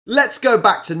Let's go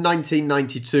back to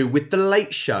 1992 with The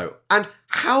Late Show and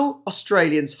how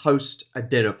Australians host a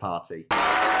dinner party. As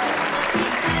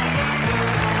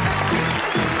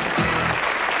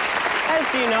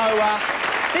you know,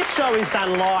 this show is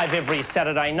done live every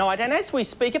Saturday night, and as we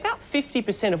speak, about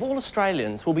 50% of all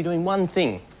Australians will be doing one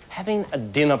thing: having a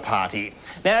dinner party.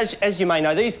 Now, as you may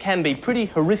know, these can be pretty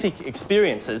horrific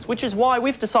experiences, which is why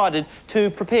we've decided to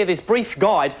prepare this brief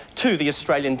guide to the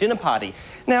Australian dinner party.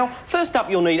 Now, first up,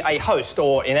 you'll need a host,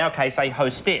 or in our case, a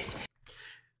hostess.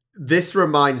 This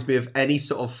reminds me of any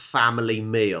sort of family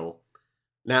meal.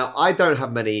 Now, I don't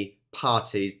have many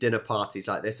parties, dinner parties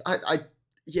like this. I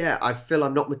feel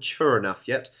I'm not mature enough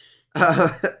yet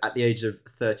at the age of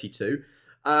 32.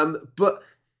 But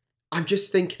I'm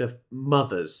just thinking of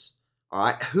mothers, all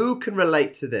right? Who can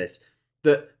relate to this?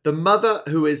 The mother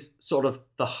who is sort of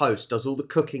the host, does all the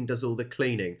cooking, does all the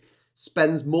cleaning,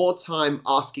 spends more time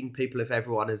asking people if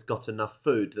everyone has got enough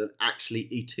food than actually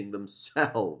eating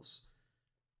themselves.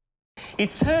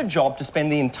 It's her job to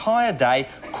spend the entire day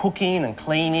cooking and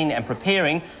cleaning and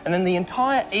preparing, and then the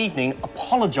entire evening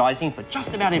apologising for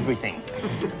just about everything.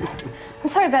 I'm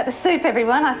sorry about the soup,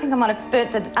 everyone. I think I might have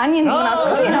burnt the onions when I was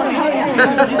cooking. I'm sorry.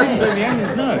 You didn't burn the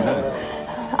onions, no.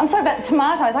 I'm sorry about the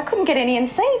tomatoes. I couldn't get any in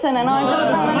season, and I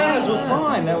just... The tomatoes were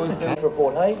fine. That was the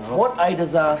report, hey? What a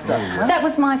disaster. That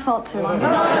was my fault too. I'm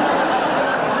sorry.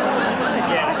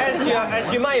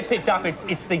 As you may have picked up,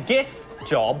 it's the guest's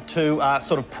job to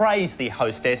sort of praise the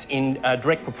hostess in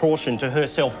direct proportion to her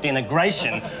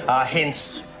self-denigration,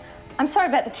 hence... I'm sorry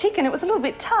about the chicken. It was a little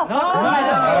bit tough.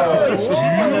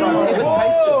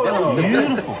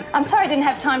 beautiful. I'm sorry I didn't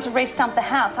have time to re-stump the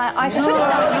house. I should have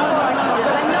done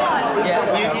it.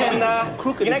 Yeah,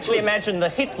 you can actually imagine the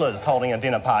Hitlers holding a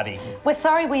dinner party. We're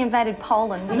sorry we invaded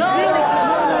Poland. We would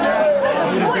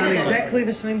have done exactly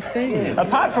the same thing.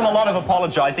 Apart from a lot of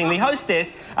apologising, the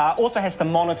hostess also has to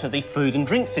monitor the food and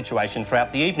drink situation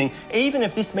throughout the evening, even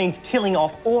if this means killing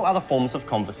off all other forms of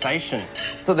conversation.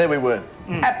 So there we were,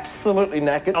 absolutely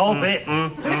knackered. I'll bet.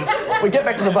 We get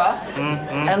back to the bus,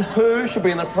 and who should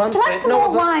be in the front Do you like seat? some more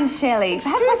wine, Shelley?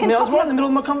 Perhaps I can me, I was top right in the middle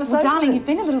of my conversation. Well, darling, you've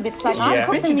been a little bit slow. Yeah. I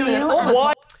put the meal.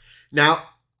 Why? Now,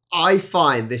 I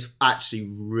find this actually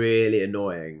really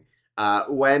annoying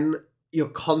when you're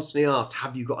constantly asked,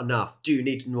 have you got enough? Do you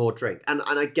need more drink? And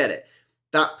I get it.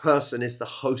 That person is the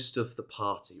host of the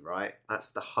party, right? That's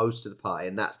the host of the party,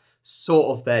 and that's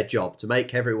sort of their job, to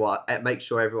make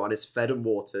sure everyone is fed and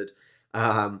watered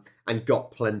and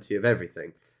got plenty of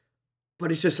everything.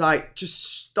 But it's just like, just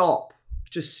stop.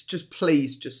 Just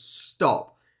please, just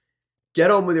stop. Get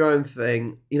on with your own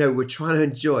thing. You know, we're trying to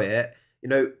enjoy it. You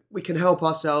know, we can help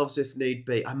ourselves if need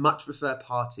be. I much prefer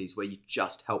parties where you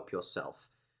just help yourself,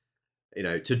 you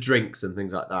know, to drinks and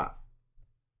things like that.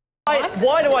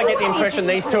 Why do I get the impression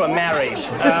these two are married?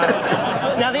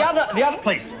 Now,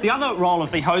 the other role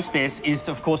of the hostess is,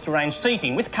 of course, to arrange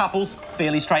seating. With couples,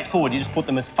 fairly straightforward. You just put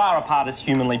them as far apart as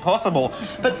humanly possible.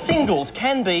 But singles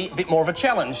can be a bit more of a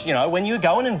challenge, you know, when you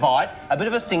go and invite a bit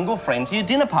of a single friend to your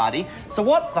dinner party. So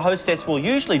what the hostess will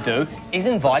usually do is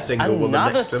invite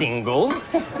another single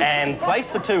and place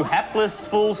the two hapless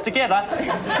fools together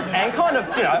and kind of,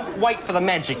 you know, wait for the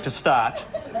magic to start.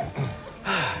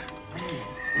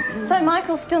 So,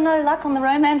 Michael, still no luck on the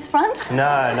romance front? No,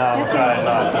 I'm afraid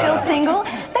not. Still single?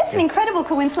 That's an incredible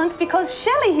coincidence because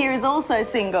Shelley here is also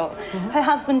single. Her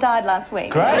husband died last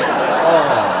week. Great.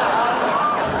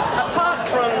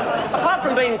 Apart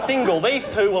from being single, these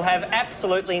two will have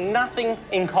absolutely nothing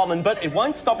in common, but it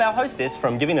won't stop our hostess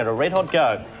from giving it a red-hot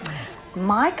go.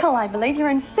 Michael, I believe you're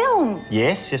in film.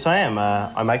 Yes, I am.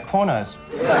 I make pornos.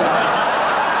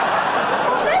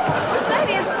 That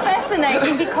is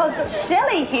fascinating because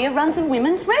Shelley here runs a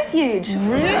women's refuge.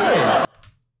 Really?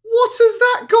 What has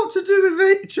that got to do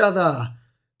with each other?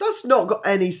 That's not got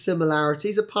any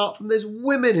similarities apart from there's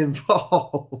women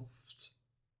involved.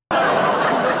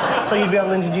 So you'd be able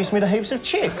to introduce me to heaps of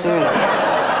chicks.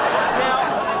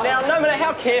 Now, no matter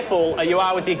how careful you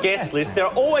are with your guest list, there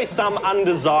are always some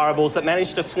undesirables that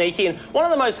manage to sneak in. One of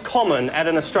the most common at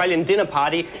an Australian dinner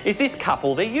party is this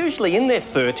couple. They're usually in their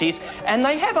 30s and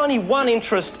they have only one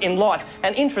interest in life,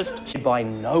 an interest by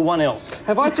no one else.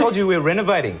 Have I told you we're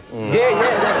renovating?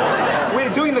 Yeah. We're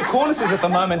doing the cornices at the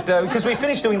moment because we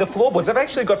finished doing the floorboards. I've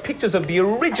actually got pictures of the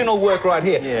original work right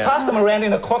here. Yeah. Pass them around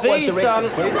in a clockwise direction,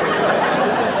 please.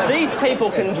 These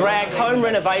people can drag home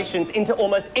renovations into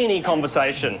almost any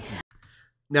conversation.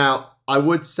 Now, I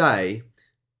would say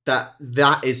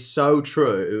that is so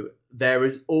true. There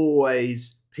is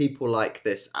always people like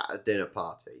this at a dinner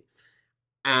party.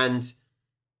 And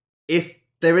if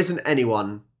there isn't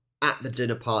anyone at the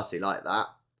dinner party like that,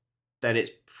 then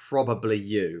it's probably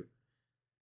you.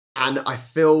 And I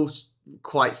feel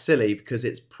quite silly because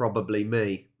it's probably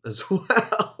me as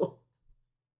well.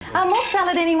 More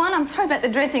salad, anyone? I'm sorry about the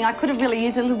dressing. I could have really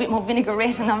used a little bit more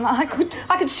vinaigrette, and I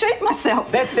could shoot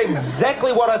myself. That's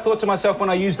exactly what I thought to myself when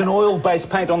I used an oil-based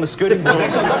paint on the skirting board. You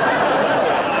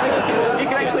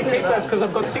can actually keep those because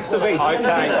I've got 6 of each.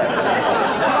 Okay.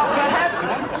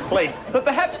 But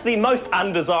perhaps the most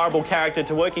undesirable character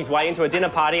to work his way into a dinner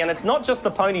party, and it's not just the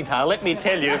ponytail, let me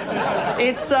tell you.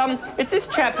 It's this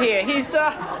chap here. He's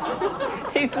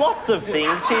lots of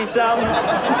things.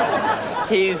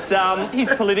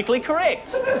 He's politically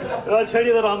correct. Did I tell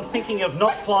you that I'm thinking of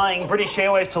not flying British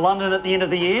Airways to London at the end of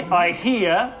the year? I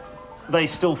hear they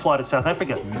still fly to South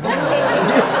Africa.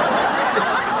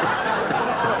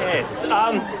 Yes.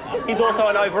 He's also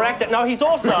an overactor. No, he's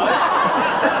also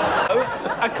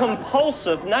a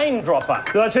compulsive name dropper.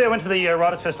 Did I tell you I went to the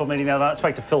Writers' Festival meeting the other night? I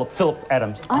spoke to Philip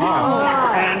Adams.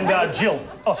 Oh. And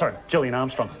Gillian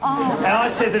Armstrong. Oh. And I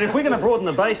said that if we're going to broaden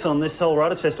the base on this whole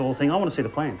Writers' Festival thing, I want to see the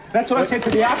plans. That's what I said to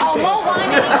the architect. More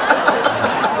wine.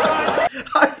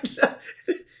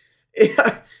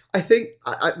 I think,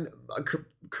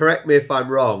 correct me if I'm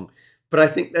wrong, but I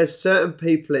think there's certain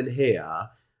people in here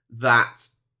that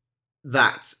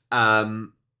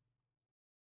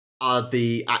are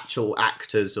the actual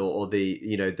actors or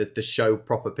the show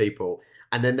proper people,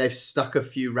 and then they've stuck a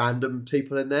few random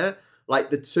people in there,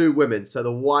 like the 2 women. So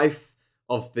the wife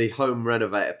of the home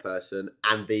renovator person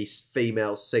and the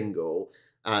female single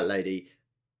lady.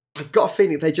 I've got a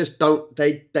feeling they just don't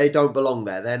belong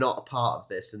there. They're not a part of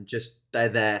this, and just they're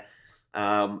there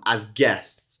as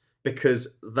guests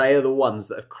because they are the ones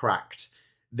that have cracked.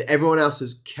 Everyone else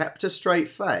has kept a straight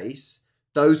face.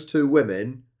 Those 2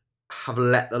 women have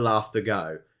let the laughter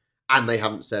go, and they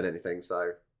haven't said anything.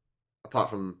 So, apart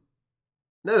from,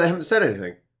 no, they haven't said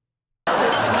anything.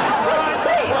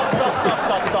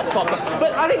 Stop.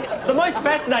 But I think the most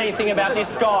fascinating thing about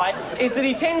this guy is that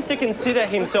he tends to consider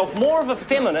himself more of a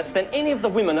feminist than any of the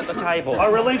women at the table. I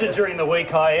relented during the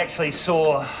week. I actually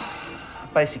saw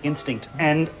Basic Instinct,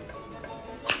 and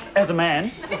as a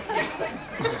man,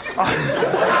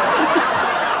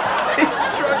 He's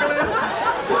struggling.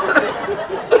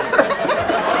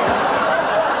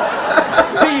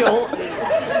 feel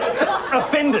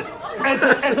offended.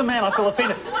 As a man, I feel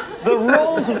offended. The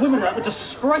roles of women are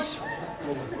disgraceful.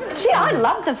 Gee, I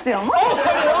love the film. Oh,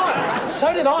 so did I.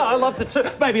 So did I. I loved it too.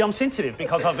 Maybe I'm sensitive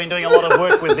because I've been doing a lot of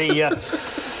work with the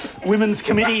Women's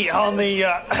Committee on the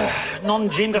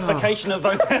non-genderification of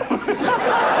vocabulary.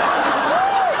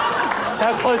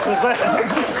 How close was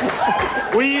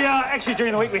that? We actually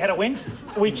during the week we had a win.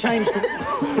 We changed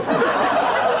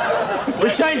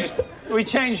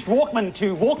Walkman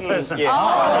to walk person. Yeah.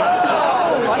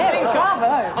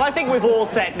 Bravo. I think we've all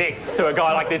sat next to a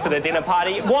guy like this at a dinner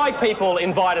party. Why people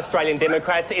invite Australian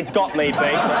Democrats, it's got me beat.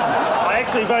 I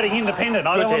actually voting independent.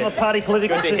 I don't want the party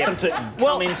political system to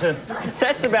come into.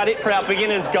 That's about it for our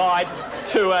beginner's guide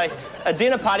to a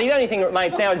dinner party. The only thing that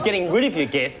remains now is getting rid of your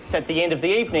guests at the end of the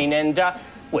evening, and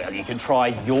well, you can try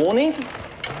yawning.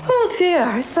 Oh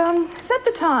dear, is that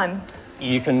the time?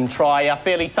 You can try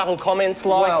fairly subtle comments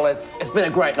like... Well, it's been a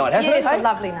great night, hasn't it? Yes, a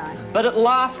lovely night. But at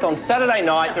last, on Saturday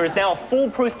night, there is now a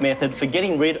foolproof method for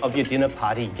getting rid of your dinner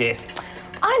party guests.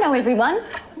 I know everyone.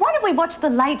 Why don't we watch The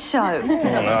Late Show? Oh,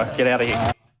 no, get out of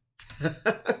here.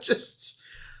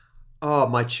 Oh,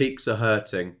 my cheeks are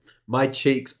hurting. My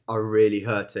cheeks are really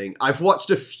hurting. I've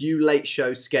watched a few Late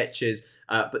Show sketches,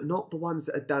 but not the ones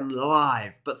that are done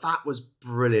live. But that was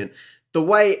brilliant. The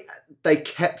way they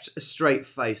kept a straight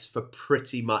face for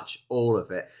pretty much all of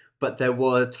it, but there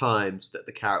were times that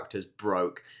the characters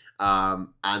broke and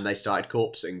they started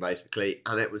corpsing, basically,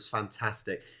 and it was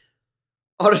fantastic.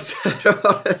 On a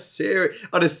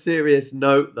serious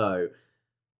note, though,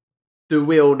 do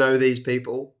we all know these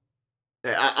people?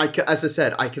 As I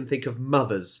said, I can think of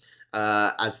mothers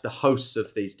as the hosts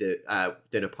of these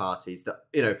dinner parties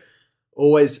that,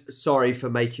 always sorry for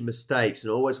making mistakes and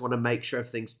always want to make sure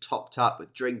everything's topped up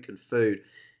with drink and food.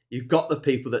 You've got the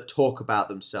people that talk about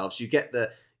themselves. You get the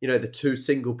 2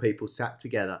 single people sat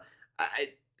together.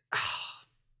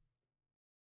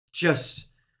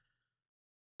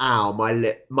 Ow, my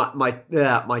lip,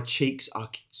 my cheeks are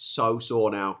so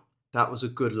sore now. That was a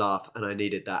good laugh and I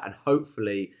needed that. And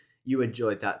hopefully you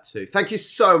enjoyed that too. Thank you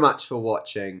so much for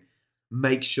watching.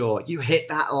 Make sure you hit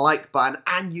that like button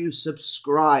and you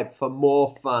subscribe for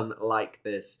more fun like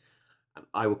this. And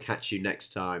I will catch you next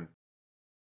time.